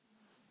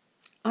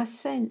I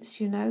sense,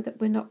 that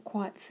we're not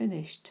quite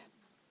finished.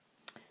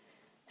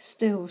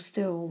 Still,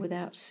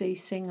 without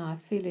ceasing, I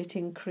feel it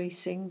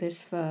increasing,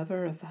 this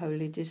fervour of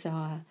holy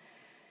desire,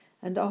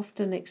 and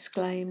often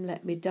exclaim,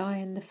 let me die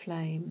in the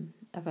flame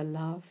of a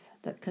love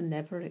that can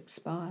never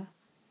expire.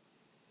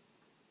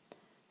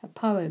 A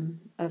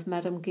poem of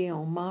Madame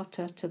Guyon,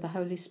 Martyr to the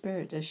Holy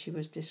Spirit, as she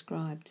was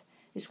described,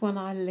 is one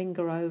I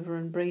linger over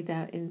and breathe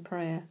out in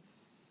prayer.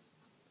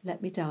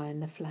 Let me die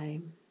in the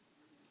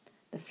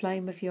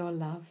flame of your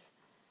love.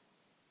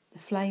 The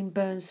flame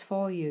burns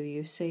for you,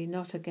 you see,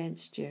 not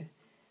against you.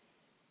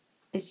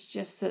 It's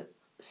just that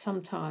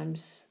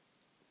sometimes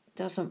it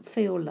doesn't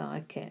feel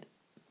like it.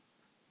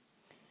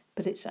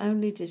 But its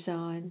only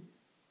design,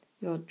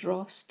 your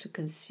dross to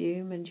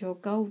consume and your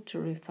gold to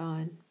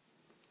refine.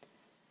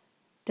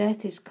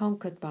 Death is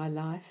conquered by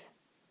life.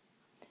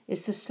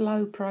 It's a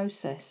slow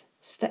process,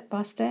 step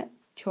by step,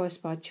 choice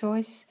by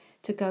choice,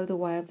 to go the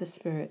way of the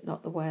spirit,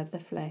 not the way of the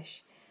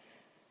flesh.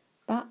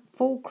 But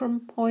fulcrum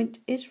point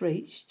is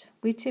reached.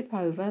 We tip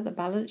over, the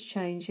balance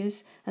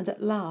changes, and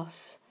at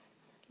last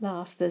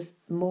there's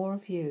more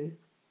of you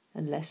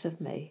and less of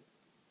me,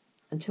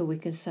 until we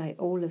can say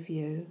all of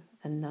you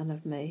and none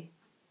of me.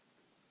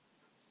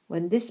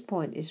 When this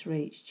point is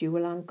reached, you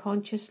will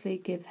unconsciously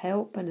give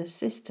help and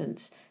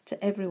assistance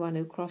to everyone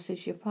who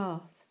crosses your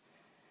path.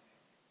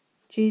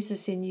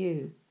 Jesus in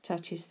you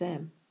touches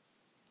them.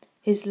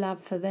 His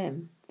love for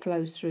them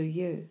flows through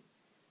you.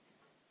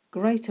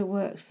 Greater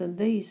works than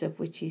these of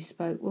which he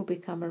spoke will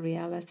become a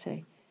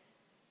reality.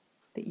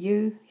 But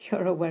you're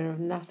aware of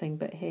nothing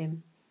but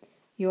him.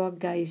 You are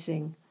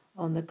gazing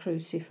on the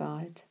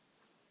crucified.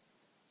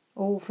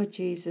 All for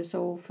Jesus,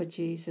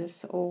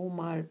 all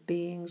my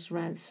being's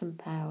ransom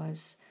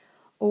powers,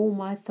 all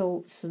my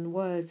thoughts and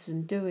words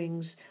and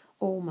doings,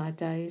 all my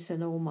days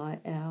and all my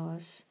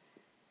hours.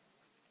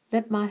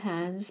 Let my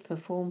hands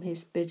perform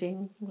his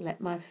bidding,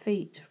 let my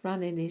feet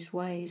run in his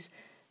ways,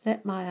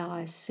 let my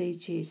eyes see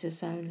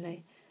Jesus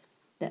only,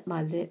 let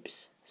my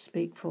lips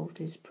speak forth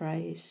his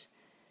praise.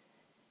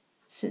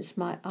 Since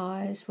my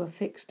eyes were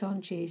fixed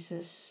on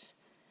Jesus,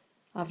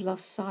 I've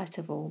lost sight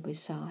of all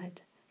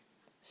beside.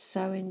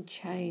 So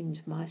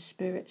enchained my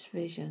spirit's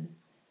vision,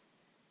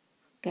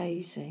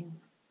 gazing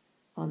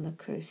on the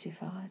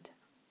crucified.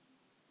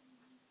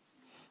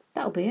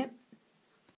 That'll be it.